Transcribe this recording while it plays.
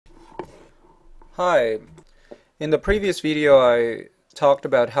Hi. In the previous video, I talked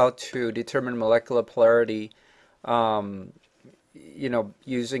about how to determine molecular polarity, um,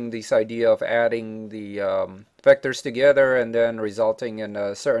 using this idea of adding the vectors together and then resulting in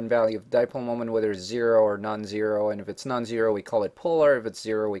a certain value of dipole moment, whether it's zero or non-zero. And if it's non-zero, we call it polar. If it's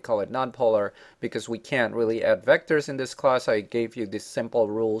zero, we call it non-polar. Because we can't really add vectors in this class, I gave you these simple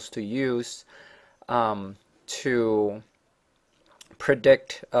rules to use to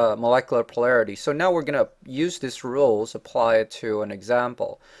predict molecular polarity. So now we're going to use these rules, apply it to an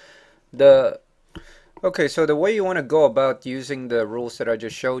example. So the way you want to go about using the rules that I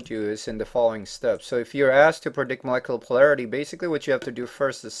just showed you is in the following steps. So if you're asked to predict molecular polarity, basically what you have to do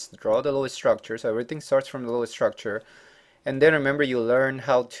first is draw the lowest structure. So everything starts from the lowest structure. And then remember, you learn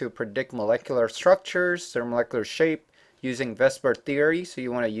how to predict molecular structures, their molecular shape, using VSEPR theory. So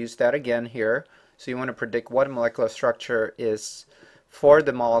you want to use that again here. So you want to predict what molecular structure is for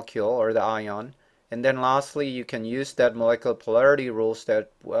the molecule or the ion. And then lastly, you can use that molecular polarity rules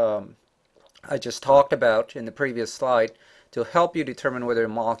that I just talked about in the previous slide to help you determine whether a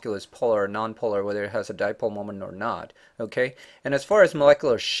molecule is polar or non-polar, whether it has a dipole moment or not. Okay? And as far as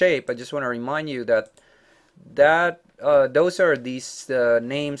molecular shape, I just want to remind you that those are these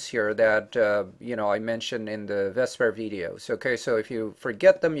names here that I mentioned in the VSEPR videos. Okay, so if you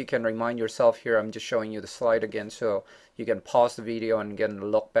forget them, you can remind yourself here. I'm just showing you the slide again, so you can pause the video and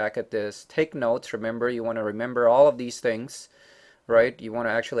again look back at this. Take notes. Remember, you want to remember all of these things, right? You want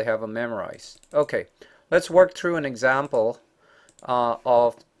to actually have them memorized. Okay, let's work through an example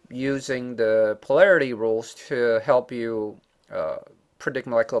of using the polarity rules to help you predict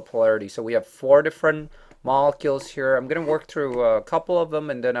molecular polarity. So we have 4 different molecules here. I'm going to work through a couple of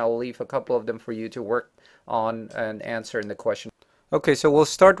them and then I'll leave a couple of them for you to work on and answer in the question. Okay, so we'll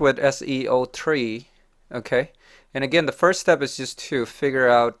start with SeO3. Okay, and again, the first step is just to figure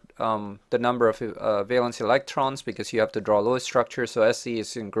out the number of valence electrons, because you have to draw lowest structure. So Se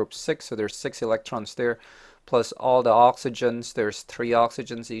is in group 6, so there's 6 electrons there, plus all the oxygens. There's 3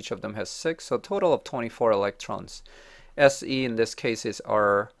 oxygens, each of them has 6, so a total of 24 electrons. Se in this case is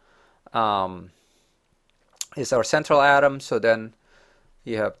our central atom, so then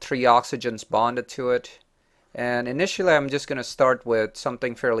you have 3 oxygens bonded to it. And initially I'm just going to start with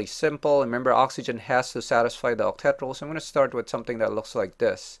something fairly simple. Remember, oxygen has to satisfy the octet rule, so I'm going to start with something that looks like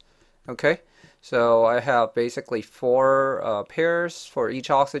this. Okay, so I have basically 4 pairs for each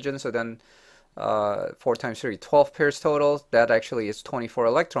oxygen, so then 4 times 3, 12 pairs total. That actually is 24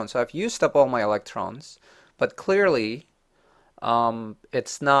 electrons. So I've used up all my electrons, but clearly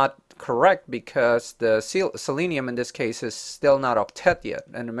it's not correct because the selenium in this case is still not octet yet.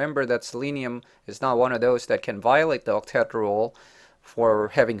 And remember that selenium is not one of those that can violate the octet rule for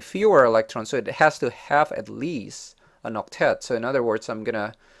having fewer electrons, so it has to have at least an octet. So in other words, I'm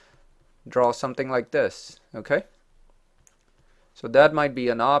gonna draw something like this. Okay, so that might be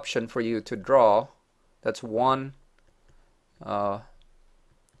an option for you to draw. That's one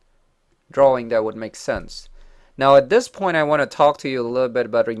drawing that would make sense. Now at this point I want to talk to you a little bit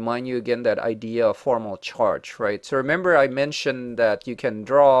about, remind you again, that idea of formal charge, right? So remember I mentioned that you can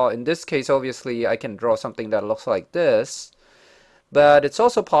draw, in this case obviously I can draw something that looks like this, but it's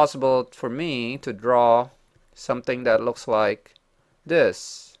also possible for me to draw something that looks like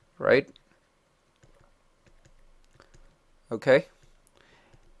this, right? Okay.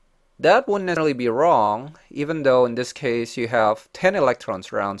 That wouldn't necessarily be wrong, even though in this case you have 10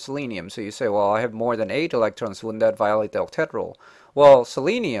 electrons around selenium. So you say, well, I have more than 8 electrons. Wouldn't that violate the octet rule? Well,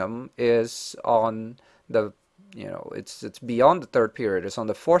 selenium is on the, it's beyond the 3rd period. It's on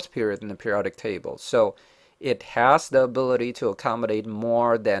the 4th period in the periodic table. So it has the ability to accommodate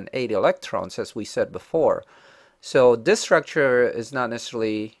more than 8 electrons, as we said before. So this structure is not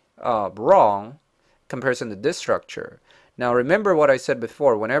necessarily wrong in comparison to this structure. Now remember what I said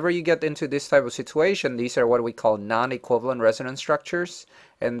before, whenever you get into this type of situation, these are what we call non-equivalent resonance structures,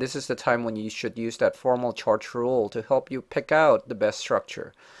 and this is the time when you should use that formal charge rule to help you pick out the best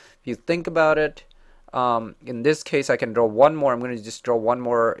structure. If you think about it, in this case I can draw one more. I'm going to just draw one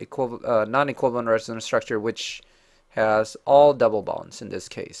more non-equivalent resonance structure which has all double bonds in this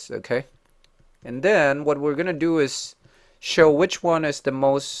case. Okay, and then what we're going to do is show which one is the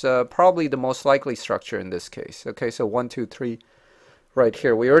most, probably the most likely structure in this case. Okay, so 1, 2, 3 right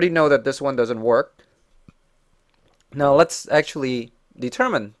here. We already know that this one doesn't work. Now let's actually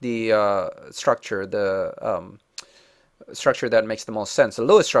determine the structure, the structure that makes the most sense, the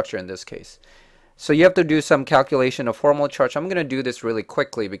lowest structure in this case. So you have to do some calculation of formal charge. I'm going to do this really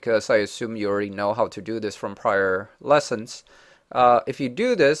quickly because I assume you already know how to do this from prior lessons. If you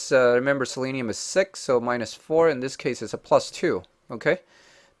do this, remember selenium is 6, so minus 4 in this case is a plus 2. Okay,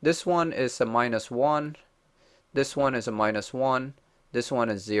 This one is a -1. This one is a -1. This one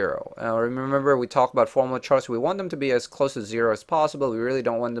is 0. Remember, we talked about formula charts. We want them to be as close to 0 as possible. We really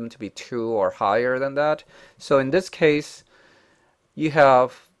don't want them to be 2 or higher than that. So in this case, you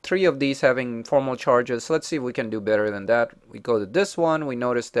have 3 of these having formal charges. Let's see if we can do better than that. We go to this one. We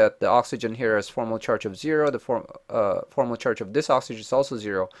notice that the oxygen here has formal charge of 0. The formal charge of this oxygen is also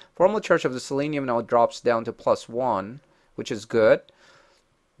 0. Formal charge of the selenium now drops down to +1, which is good.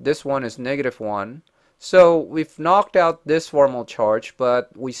 This one is -1. So we've knocked out this formal charge, but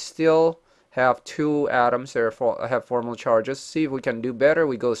we still have 2 atoms that have formal charges. See if we can do better.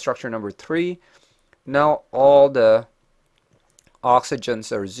 We go to structure number 3. Now all the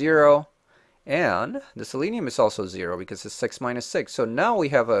oxygens are 0, and the selenium is also 0 because it's 6 - 6. So now we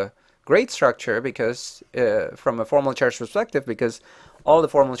have a great structure because from a formal charge perspective, because all the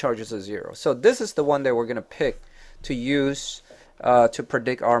formal charges are 0. So this is the one that we're going to pick to use to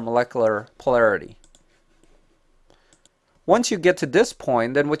predict our molecular polarity. Once you get to this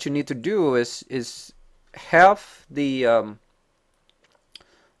point, then what you need to do is have the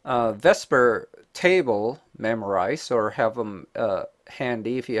VSEPR table memorized, or have them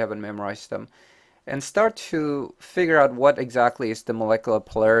handy if you haven't memorized them, and start to figure out what exactly is the molecular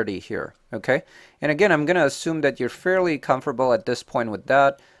polarity here. Okay, and again, I'm going to assume that you're fairly comfortable at this point with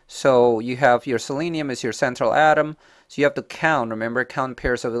that. So you have your selenium is your central atom. So you have to count, remember, count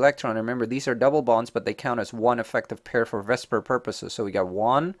pairs of electrons. Remember, these are double bonds, but they count as one effective pair for VSEPR purposes. So we got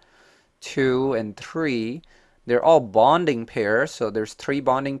 1, 2, and 3. They're all bonding pairs, so there's 3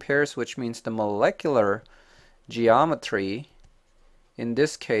 bonding pairs, which means the molecular geometry in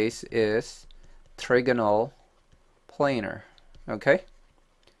this case is trigonal planar. Okay?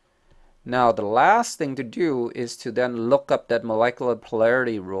 Now the last thing to do is to then look up that molecular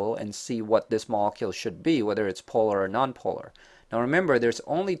polarity rule and see what this molecule should be, whether it's polar or nonpolar. Now remember, there's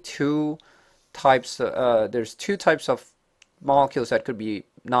only 2 types. There's 2 types of molecules that could be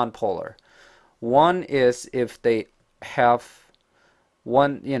nonpolar. One is if they have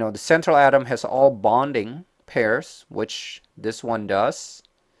one, the central atom has all bonding pairs, which this one does,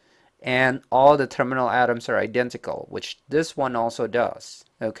 and all the terminal atoms are identical, which this one also does.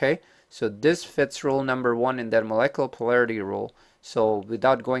 Okay? So this fits rule number 1 in that molecular polarity rule. So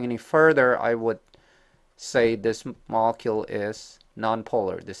without going any further, I would say this molecule is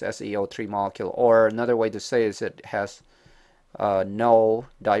nonpolar, this SeO3 molecule. Or another way to say is it has no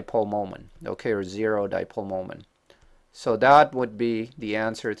dipole moment, okay, or 0 dipole moment. So that would be the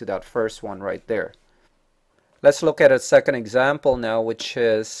answer to that first one right there. Let's look at a second example now, which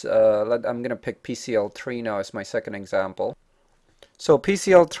is, I'm going to pick PCl3 now as my second example. So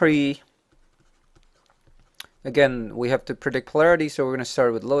PCl3, again, we have to predict polarity, so we're going to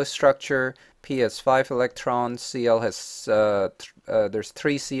start with lowest structure. P has 5 electrons, Cl has, there's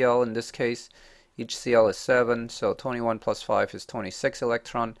 3 Cl in this case. Each Cl is 7, so 21 plus 5 is 26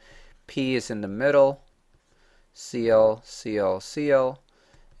 electron. P is in the middle, Cl, Cl, Cl.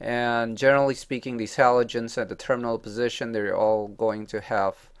 And generally speaking, these halogens at the terminal position, they're all going to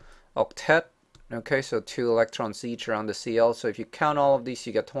have octet. Okay, so 2 electrons each around the Cl. So if you count all of these,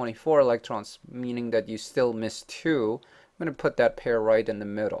 you get 24 electrons, meaning that you still miss 2. I'm going to put that pair right in the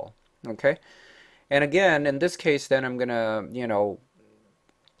middle. Okay, and again, in this case, then I'm going to,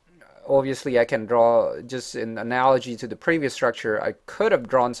 obviously I can draw, just in analogy to the previous structure, I could have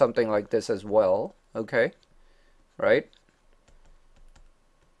drawn something like this as well. Okay, right?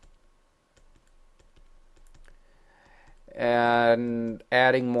 And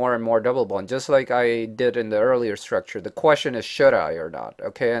adding more and more double bond, just like I did in the earlier structure. The question is, should I or not?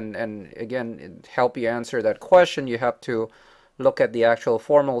 Okay, and again, to help you answer that question, you have to look at the actual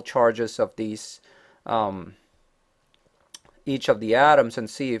formal charges of these, each of the atoms, and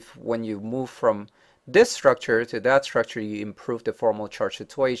see if when you move from this structure to that structure, you improve the formal charge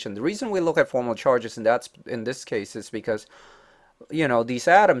situation. The reason we look at formal charges in this case is because these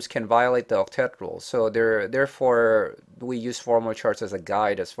atoms can violate the octet rule, so therefore we use formal charts as a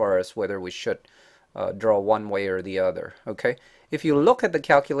guide as far as whether we should draw one way or the other. Okay, if you look at the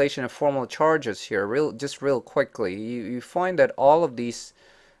calculation of formal charges here, just real quickly, you find that all of these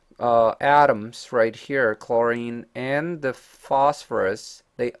atoms right here, chlorine and the phosphorus,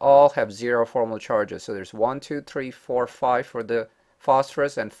 they all have 0 formal charges. So there's 1, 2, 3, 4, 5 for the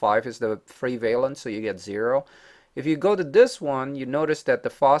phosphorus, and 5 is the free valence, so you get 0. If you go to this one, you notice that the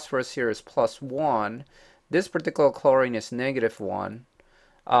phosphorus here is +1. This particular chlorine is -1.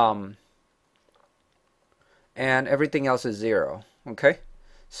 And everything else is 0. Okay?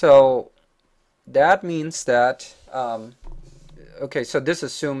 So that means that, okay, so this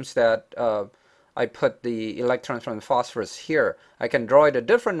assumes that I put the electrons from the phosphorus here. I can draw it a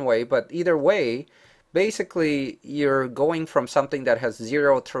different way, but either way, basically you're going from something that has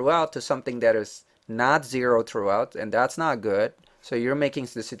 0 throughout to something that is not 0 throughout, and that's not good. So you're making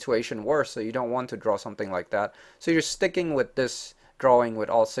the situation worse, so you don't want to draw something like that. So you're sticking with this drawing with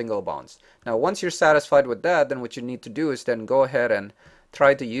all single bonds. Now once you're satisfied with that, then what you need to do is then go ahead and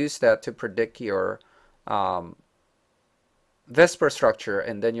try to use that to predict your VSEPR structure,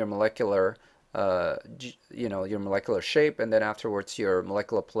 and then your molecular your molecular shape, and then afterwards your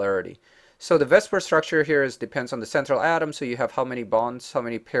molecular polarity. So the VSEPR structure here depends on the central atom. So you have how many bonds, how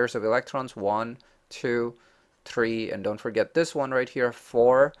many pairs of electrons, 1, 2, 3, and don't forget this one right here,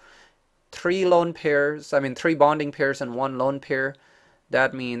 4. 3 lone pairs, 3 bonding pairs and 1 lone pair.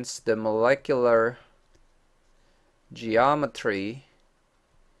 That means the molecular geometry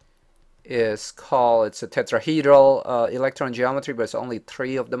is called, it's a tetrahedral electron geometry, but it's only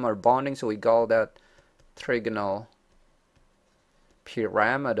 3 of them are bonding, so we call that trigonal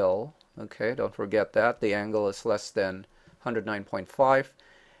pyramidal. Okay, don't forget that. The angle is less than 109.5.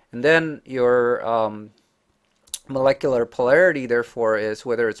 And then your molecular polarity, therefore, is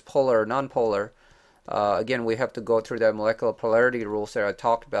whether it's polar or non-polar. Again, we have to go through the molecular polarity rules that I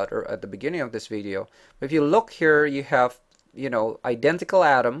talked about at the beginning of this video. If you look here, you have, identical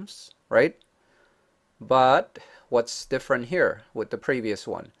atoms, right? But what's different here with the previous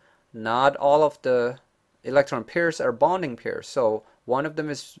one? Not all of the electron pairs are bonding pairs. So one of them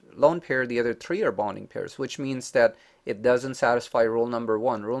is lone pair, the other 3 are bonding pairs, which means that it doesn't satisfy rule number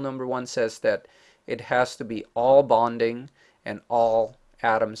 1. Rule number 1 says that it has to be all bonding and all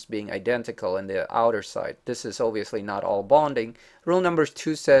atoms being identical in the outer side. This is obviously not all bonding. Rule number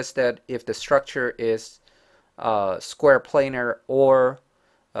 2 says that if the structure is square planar or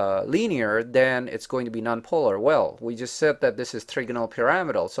linear, then it's going to be nonpolar. Well, we just said that this is trigonal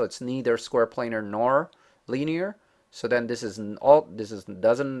pyramidal, so it's neither square planar nor linear. So then this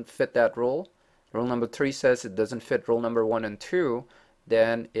doesn't fit that rule. Rule number 3 says it doesn't fit rule number 1 and 2.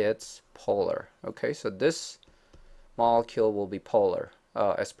 Then it's polar. Okay, so this molecule will be polar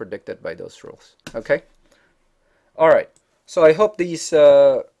as predicted by those rules. Okay. All right. So I hope these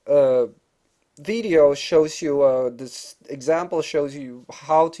video shows you, this example shows you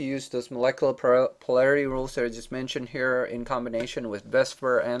how to use those molecular polarity rules that I just mentioned here in combination with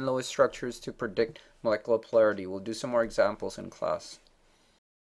VSEPR and Lewis structures to predict molecular polarity. We'll do some more examples in class.